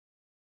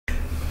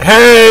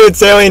Hey,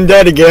 it's Alien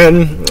Dead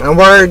again, and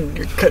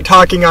we're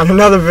talking on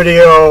another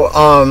video.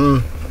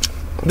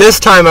 This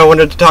time I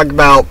wanted to talk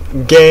about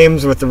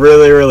games with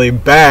really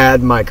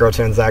bad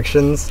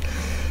microtransactions.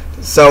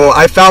 So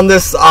I found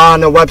this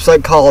on a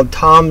website called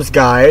Tom's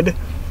Guide.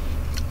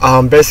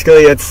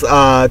 Basically it's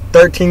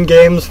 13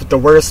 games with the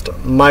worst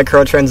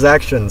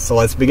microtransactions. So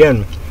let's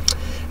begin.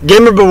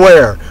 Gamer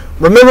beware.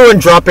 Remember when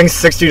dropping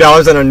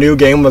 $60 on a new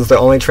game was the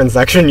only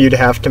transaction you'd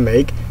have to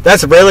make?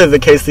 That's rarely the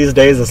case these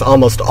days, as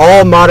almost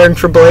all modern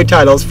AAA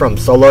titles, from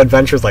solo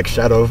adventures like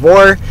Shadow of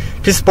War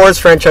to sports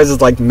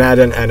franchises like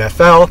Madden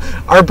NFL,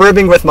 are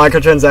brimming with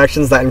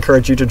microtransactions that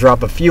encourage you to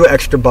drop a few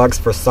extra bucks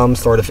for some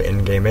sort of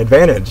in-game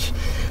advantage.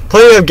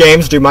 Plenty of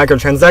games do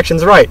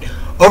microtransactions right.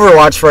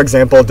 Overwatch, for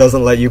example,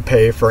 doesn't let you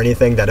pay for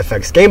anything that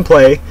affects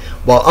gameplay,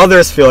 while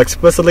others feel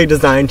explicitly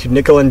designed to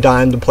nickel and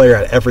dime the player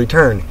at every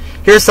turn.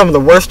 Here's some of the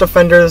worst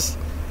offenders,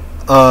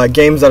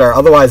 games that are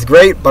otherwise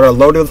great but are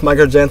loaded with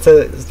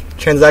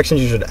microtransactions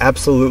you should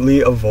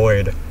absolutely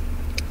avoid.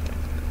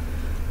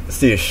 Let's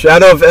see,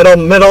 Shadow of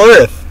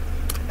Middle-earth,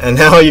 and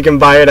now you can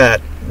buy it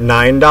at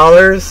 $9,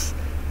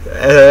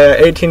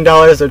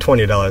 $18, or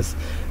 $20.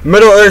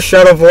 Middle-earth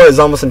Shadow of War is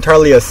almost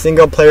entirely a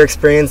single-player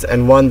experience,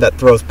 and one that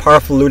throws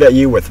powerful loot at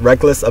you with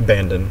reckless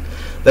abandon.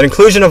 The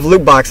inclusion of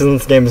loot boxes in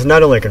this game is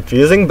not only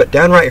confusing, but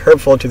downright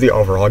hurtful to the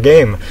overall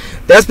game.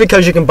 That's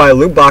because you can buy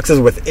loot boxes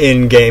with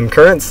in-game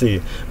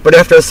currency, but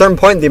after a certain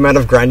point, the amount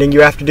of grinding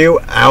you have to do,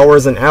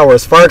 hours and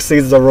hours, far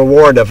exceeds the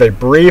reward of a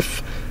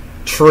brief,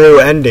 true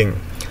ending.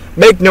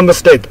 Make no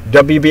mistake,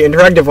 WB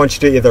Interactive wants you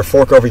to either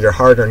fork over your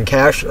hard-earned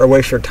cash or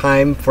waste your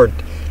time for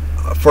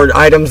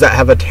items that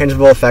have a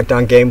tangible effect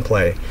on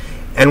gameplay.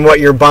 And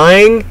what you're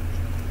buying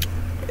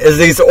is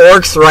these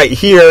orcs right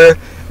here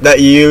that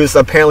you use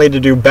apparently to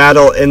do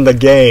battle in the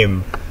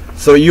game.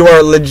 So you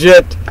are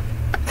legit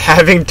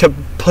having to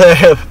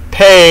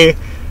pay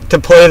to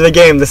play the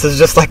game. This is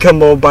just like a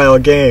mobile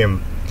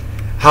game.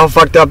 How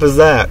fucked up is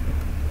that?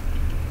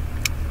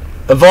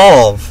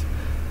 Evolve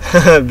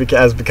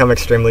has become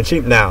extremely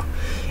cheap now.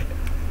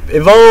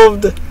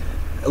 Evolved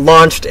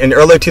launched in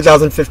early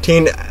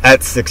 2015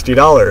 at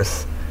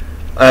 $60.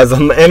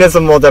 And it's a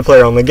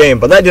multiplayer-only game,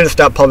 but that didn't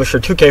stop publisher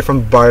 2K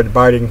from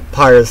bombarding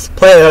players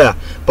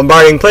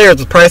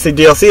with pricey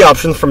DLC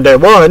options from day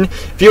one.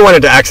 If you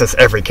wanted to access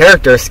every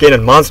character, skin,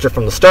 and monster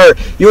from the start,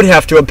 you would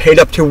have to have paid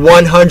up to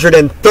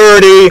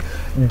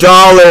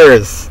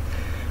 $130.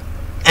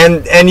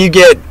 And you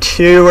get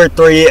 2 or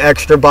 3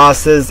 extra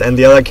bosses, and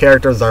the other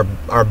characters are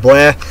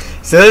bleh.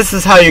 So this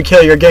is how you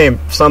kill your game.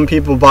 Some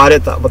people bought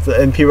it, I was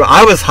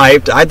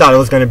hyped. I thought it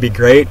was going to be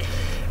great,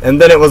 and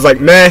then it was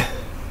like meh.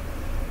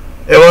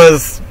 It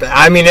was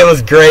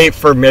great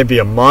for maybe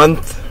a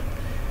month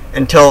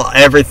until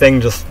everything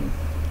just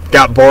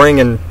got boring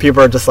and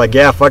people are just like,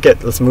 yeah, fuck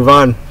it, let's move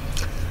on.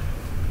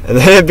 And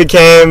then it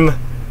became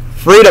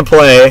free to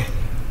play.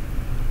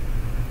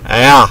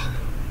 Yeah.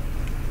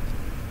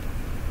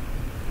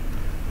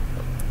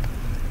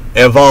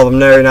 Evolve,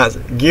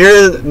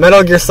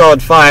 Metal Gear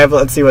Solid 5.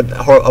 Let's see what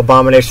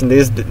abomination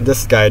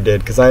this guy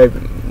did, because I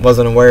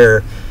wasn't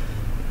aware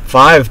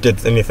 5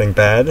 did anything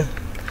bad.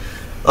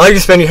 I like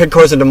expanding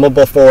headquarters into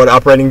mobile forward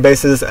operating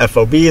bases,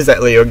 FOBs,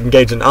 that let you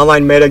engage in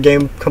online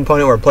metagame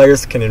component where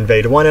players can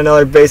invade one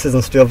another's bases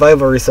and steal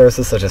valuable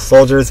resources such as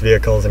soldiers,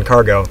 vehicles, and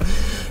cargo.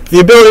 The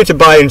ability to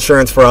buy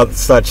insurance for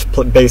such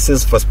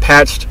bases was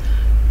patched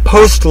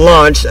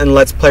post-launch and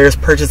lets players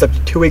purchase up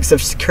to 2 weeks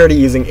of security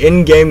using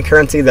in-game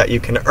currency that you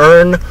can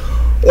earn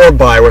or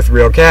buy with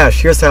real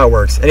cash. Here's how it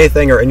works.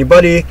 Anything or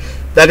anybody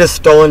that is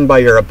stolen by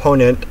your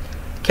opponent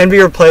can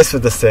be replaced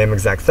with the same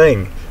exact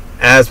thing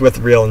as with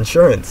real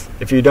insurance.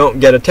 If you don't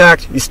get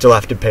attacked, you still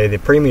have to pay the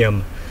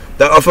premium.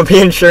 The FOB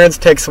insurance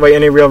takes away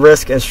any real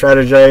risk and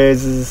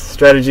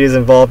strategies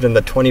involved in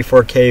the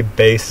 24K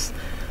base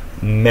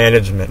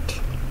management.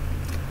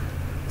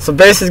 So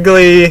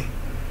basically,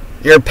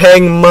 you're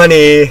paying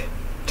money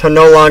to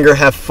no longer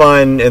have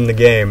fun in the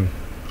game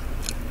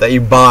that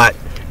you bought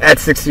at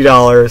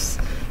 $60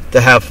 to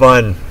have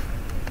fun.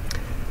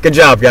 Good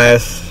job,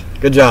 guys.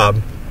 Good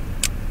job.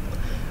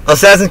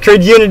 Assassin's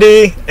Creed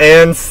Unity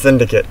and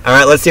Syndicate.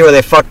 Alright, let's see where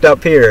they fucked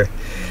up here.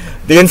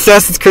 The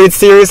Assassin's Creed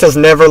series has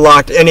never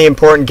locked any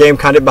important game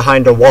content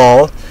behind a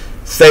wall,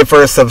 save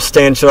for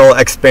substantial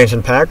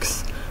expansion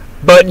packs.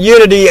 But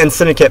Unity and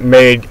Syndicate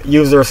made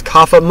users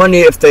cough up money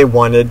if they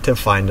wanted to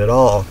find it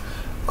all.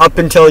 Up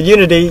until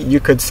Unity,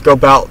 you could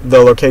scope out the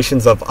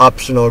locations of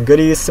optional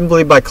goodies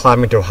simply by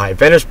climbing to a high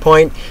vantage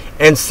point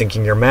and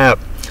syncing your map.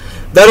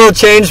 That'll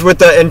change with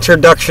the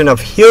introduction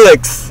of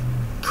Helix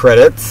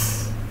credits,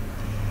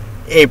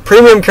 a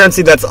premium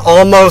currency that's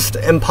almost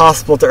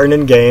impossible to earn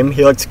in-game.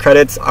 Helix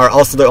credits are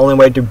also the only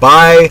way to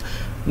buy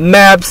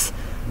maps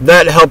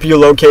that help you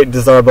locate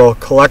desirable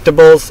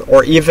collectibles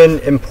or even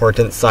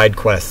important side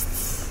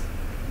quests.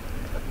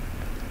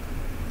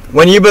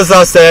 When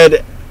Ubisoft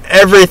said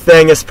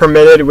everything is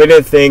permitted, we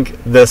didn't think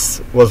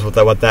this was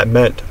what that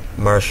meant.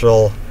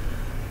 Marshall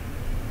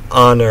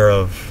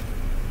Honorov.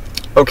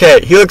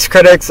 Okay, Helix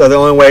credits are the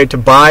only way to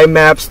buy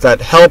maps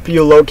that help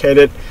you locate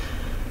it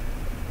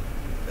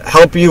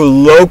help you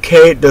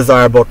locate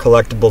desirable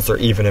collectibles or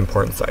even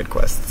important side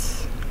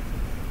quests.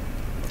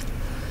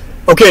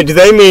 Okay, do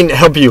they mean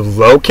help you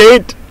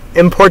locate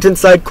important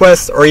side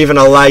quests or even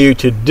allow you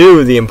to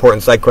do the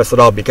important side quests at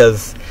all?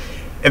 Because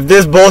if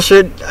this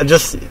bullshit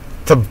just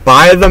to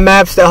buy the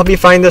maps to help you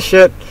find this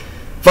shit,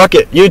 fuck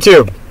it,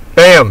 YouTube,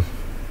 bam,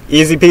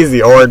 easy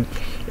peasy. Or,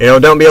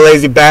 don't be a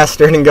lazy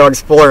bastard and go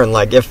exploring.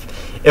 Like,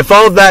 if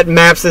all of that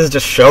maps is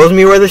just shows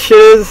me where the shit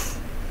is,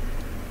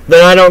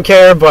 then I don't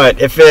care.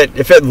 But if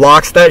it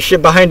locks that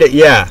shit behind it,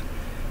 yeah,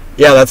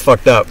 that's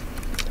fucked up.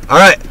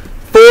 Alright,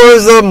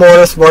 Forza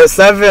Motorsport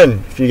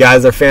 7. If you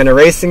guys are a fan of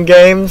racing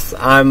games,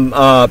 I'm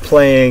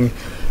playing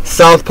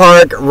South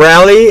Park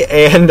Rally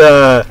and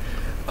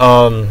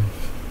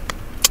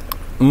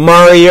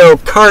Mario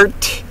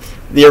Kart,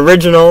 the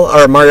original,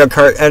 or Mario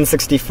Kart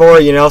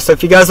N64, so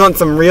if you guys want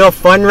some real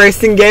fun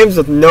racing games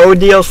with no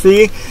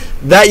DLC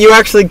that you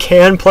actually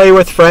can play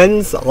with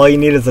friends, all you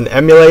need is an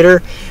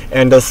emulator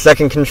and a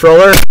second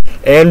controller,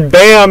 and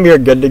bam, you're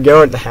good to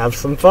go and have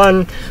some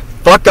fun.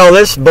 Fuck all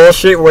this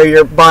bullshit where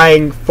you're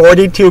buying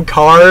 42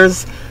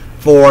 cars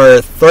for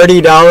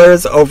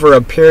 $30 over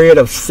a period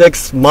of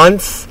 6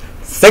 months.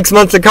 6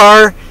 months a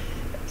car?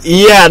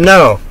 Yeah,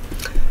 no.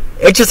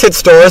 It just hit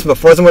stores, but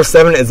Forza Motorsport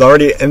 7 is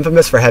already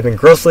infamous for having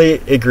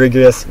grossly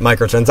egregious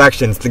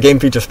microtransactions. The game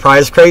features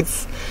prize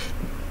crates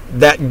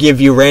that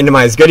give you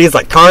randomized goodies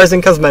like cars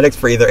and cosmetics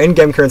for either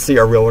in-game currency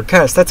or real-world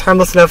cash. That's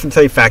harmless enough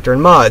until you factor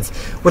in mods,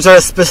 which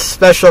are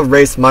special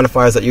race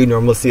modifiers that you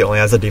normally see only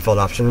as a default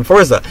option in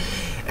Forza,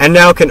 and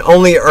now can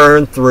only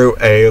earn through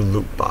a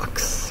loot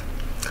box.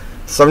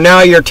 So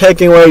now you're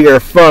taking away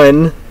your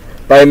fun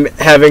by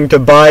having to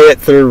buy it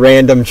through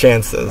random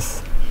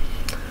chances.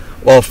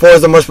 While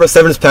Forza Motorsport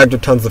 7 is packed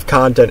with tons of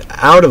content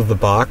out of the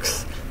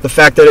box, the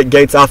fact that it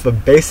gates off a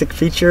basic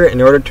feature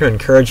in order to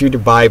encourage you to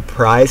buy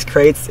prize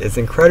crates is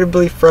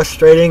incredibly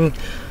frustrating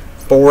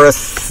for a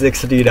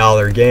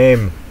 $60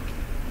 game.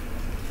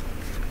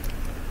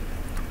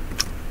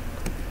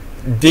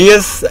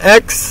 Deus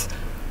Ex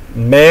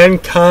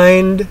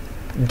Mankind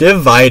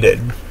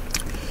Divided.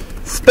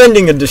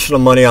 Spending additional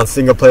money on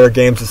single-player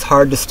games is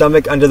hard to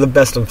stomach under the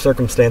best of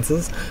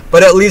circumstances,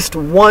 but at least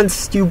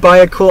once you buy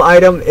a cool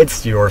item,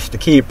 it's yours to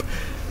keep.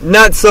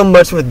 Not so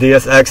much with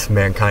Deus Ex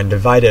Mankind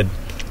Divided.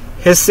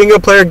 His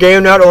single-player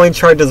game not only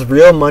charges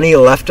real money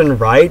left and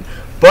right,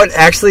 but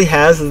actually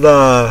has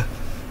the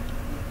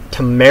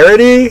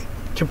temerity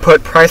to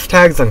put price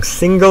tags on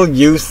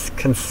single-use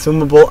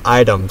consumable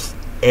items.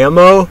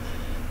 Ammo,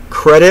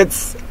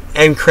 credits,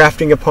 and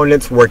crafting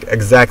opponents work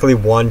exactly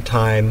one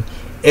time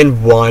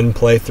in one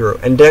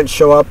playthrough, and didn't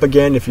show up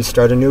again if you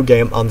start a new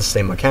game on the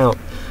same account.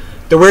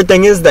 The weird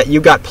thing is that you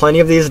got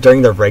plenty of these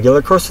during the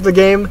regular course of the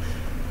game.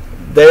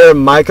 They're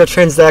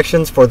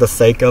microtransactions for the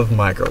sake of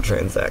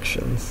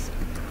microtransactions.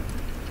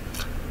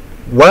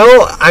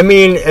 Well, I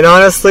mean, and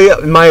honestly,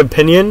 in my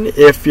opinion,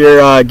 if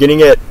you're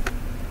getting it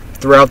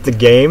throughout the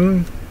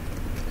game,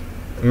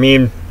 I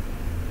mean,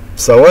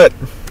 so what?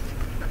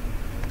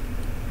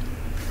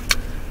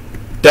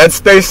 Dead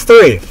Space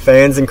 3.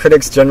 Fans and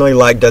critics generally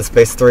like Dead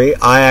Space 3.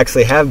 I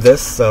actually have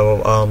this,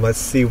 so let's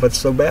see what's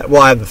so bad.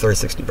 Well, I have the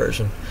 360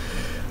 version.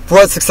 For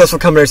its successful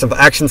combination of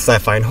action,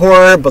 sci-fi, and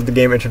horror, but the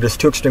game introduced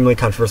two extremely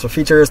controversial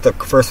features. The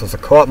first was a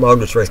co-op mode,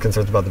 which raised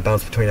concerns about the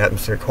balance between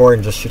atmospheric horror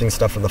and just shooting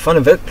stuff for the fun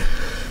of it.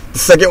 The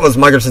second was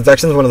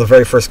microtransactions, one of the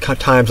very first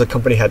times a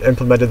company had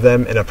implemented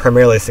them in a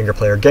primarily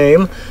single-player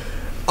game.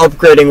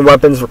 Upgrading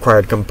weapons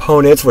required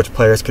components, which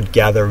players could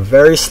gather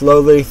very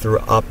slowly through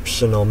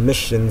optional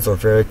missions or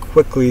very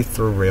quickly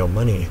through real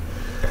money.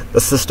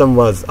 The system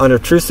was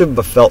unobtrusive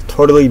but felt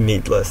totally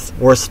needless.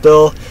 Worse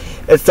still,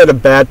 it set a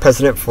bad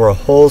precedent for a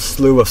whole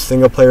slew of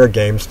single-player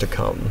games to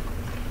come.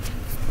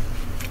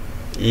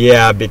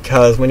 Yeah,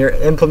 because when you're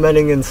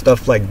implementing in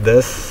stuff like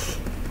this,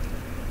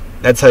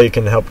 that's how you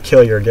can help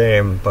kill your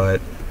game.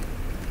 But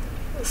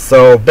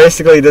so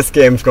basically this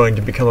game's going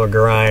to become a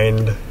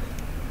grind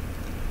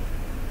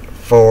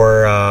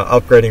for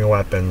upgrading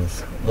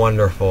weapons.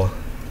 Wonderful.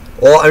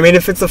 Well, I mean,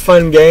 if it's a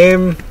fun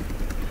game,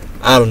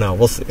 I don't know.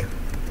 We'll see.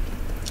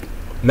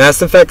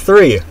 Mass Effect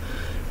 3.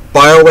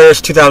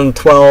 BioWare's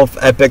 2012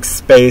 epic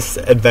space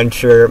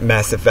adventure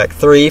Mass Effect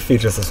 3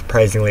 features a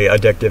surprisingly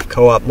addictive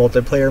co-op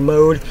multiplayer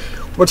mode,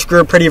 which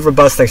grew pretty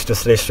robust thanks to a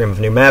steady stream of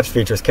new maps,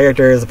 features,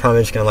 characters. The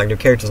problem is you can unlock new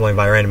characters only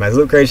via randomized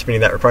loot crates,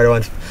 meaning that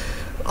required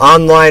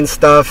online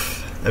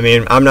stuff. I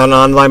mean, I'm not an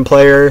online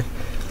player,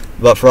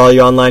 but for all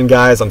you online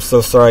guys, I'm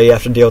so sorry you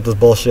have to deal with this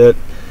bullshit.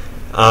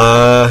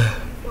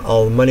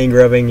 All the money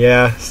grubbing,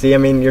 yeah. See, I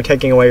mean, you're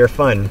taking away your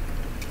fun.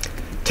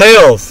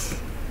 Tales!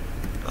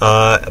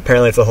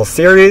 Apparently it's a whole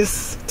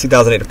series.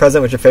 2008 to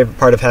present. What's your favorite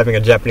part of having a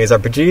Japanese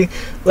RPG?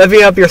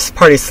 Leveling up your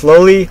party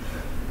slowly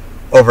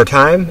over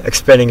time,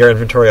 expanding your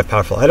inventory of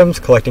powerful items,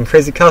 collecting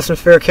crazy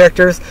costumes for your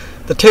characters.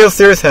 The Tales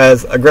series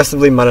has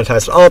aggressively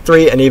monetized all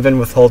three and even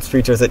withholds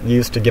features it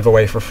used to give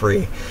away for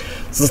free.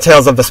 Since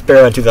Tales of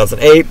Vesperia in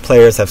 2008,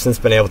 players have since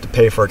been able to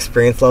pay for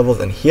experience levels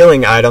and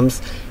healing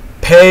items,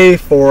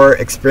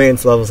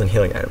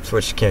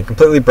 which can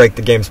completely break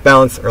the game's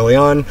balance early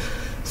on.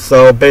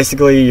 So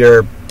basically,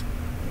 you're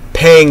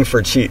paying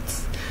for cheats.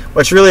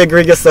 What's really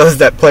egregious, though, is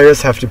that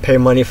players have to pay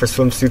money for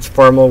swimsuits,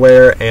 formal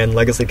wear, and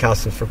legacy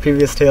costumes for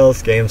previous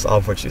Tales games, all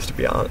of which used to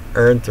be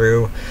earned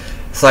through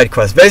side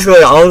quests.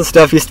 Basically, all the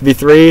stuff used to be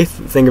free.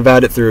 Think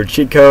about it through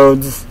cheat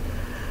codes.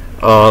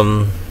 I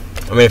mean,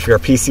 if you're a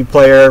PC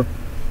player,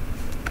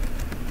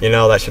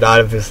 that should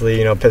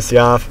obviously, piss you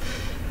off.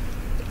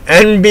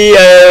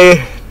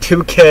 NBA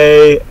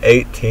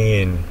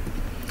 2K18.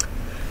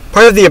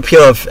 Part of the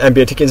appeal of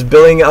NBA 2K is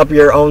building up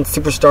your own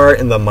superstar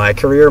in the My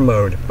Career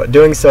mode, but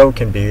doing so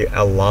can be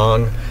a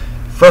long,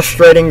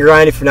 frustrating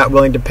grind if you're not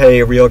willing to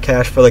pay real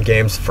cash for the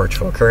game's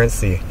virtual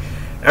currency.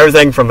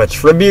 Everything from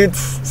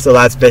attributes, so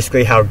that's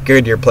basically how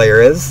good your player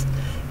is,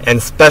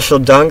 and special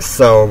dunks,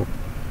 so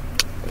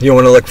you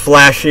want to look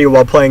flashy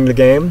while playing the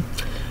game,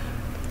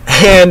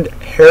 and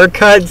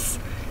haircuts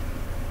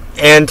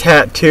and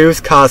tattoos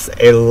cost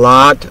a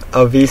lot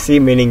of VC,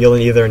 meaning you'll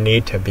either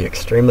need to be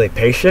extremely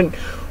patient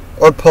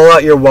or pull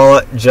out your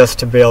wallet just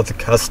to be able to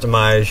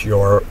customize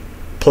your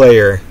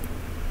player.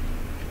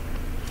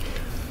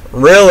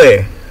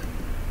 Really?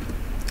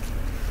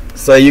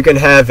 So you can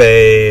have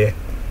a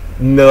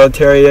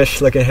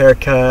military-ish looking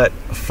haircut,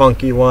 a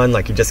funky one,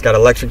 like you just got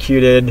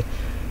electrocuted,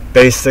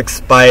 basic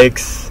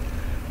spikes,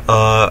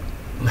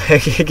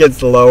 it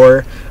gets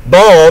lower,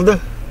 bald,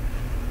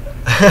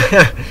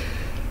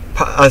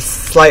 a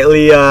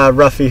slightly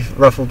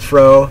ruffled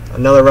fro,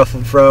 another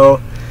ruffled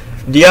fro.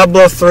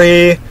 Diablo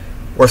 3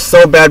 were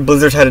so bad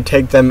Blizzard had to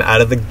take them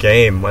out of the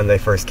game when they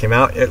first came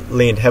out. It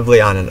leaned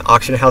heavily on an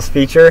auction house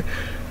feature.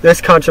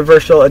 This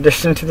controversial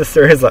addition to the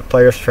series let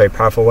players trade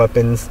powerful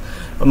weapons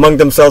among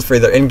themselves for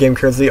either in-game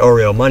currency or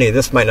real money.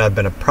 This might not have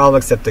been a problem,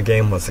 except the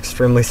game was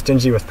extremely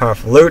stingy with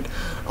powerful loot,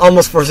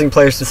 almost forcing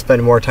players to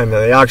spend more time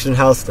in the auction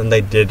house than they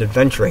did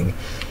adventuring.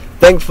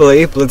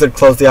 Thankfully, Blizzard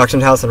closed the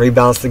auction house and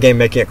rebalanced the game,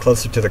 making it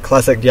closer to the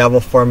classic Diablo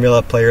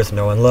formula players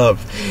know and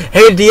love.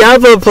 Hey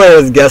Diablo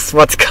players, guess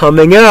what's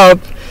coming up?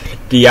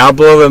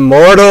 Diablo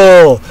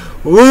Immortal!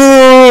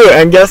 Ooh!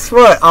 And guess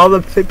what? All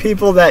the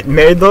people that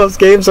made those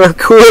games are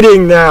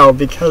quitting now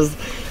because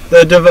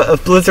the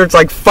Blizzard's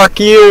like, fuck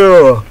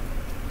you!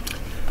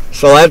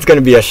 So that's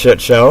gonna be a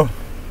shit show.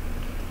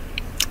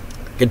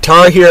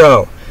 Guitar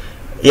Hero.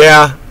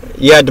 Yeah,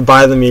 you had to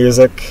buy the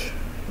music.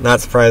 Not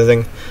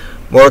surprising.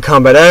 Mortal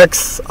Kombat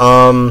X.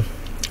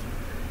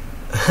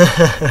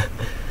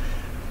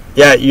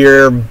 Yeah,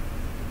 you're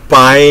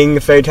buying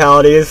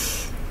fatalities.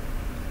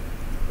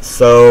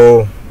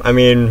 So, I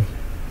mean,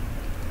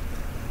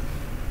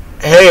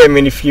 hey,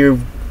 if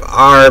you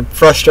are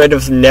frustrated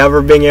with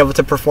never being able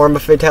to perform a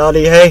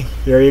fatality, hey,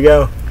 here you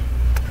go.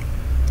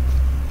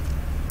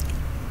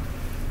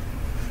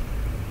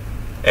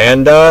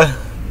 And,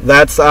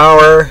 that's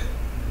our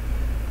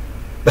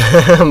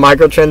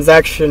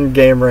microtransaction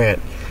game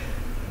rant.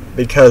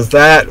 Because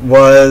that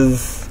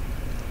was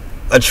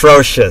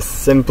atrocious.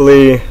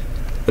 Simply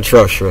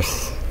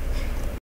atrocious.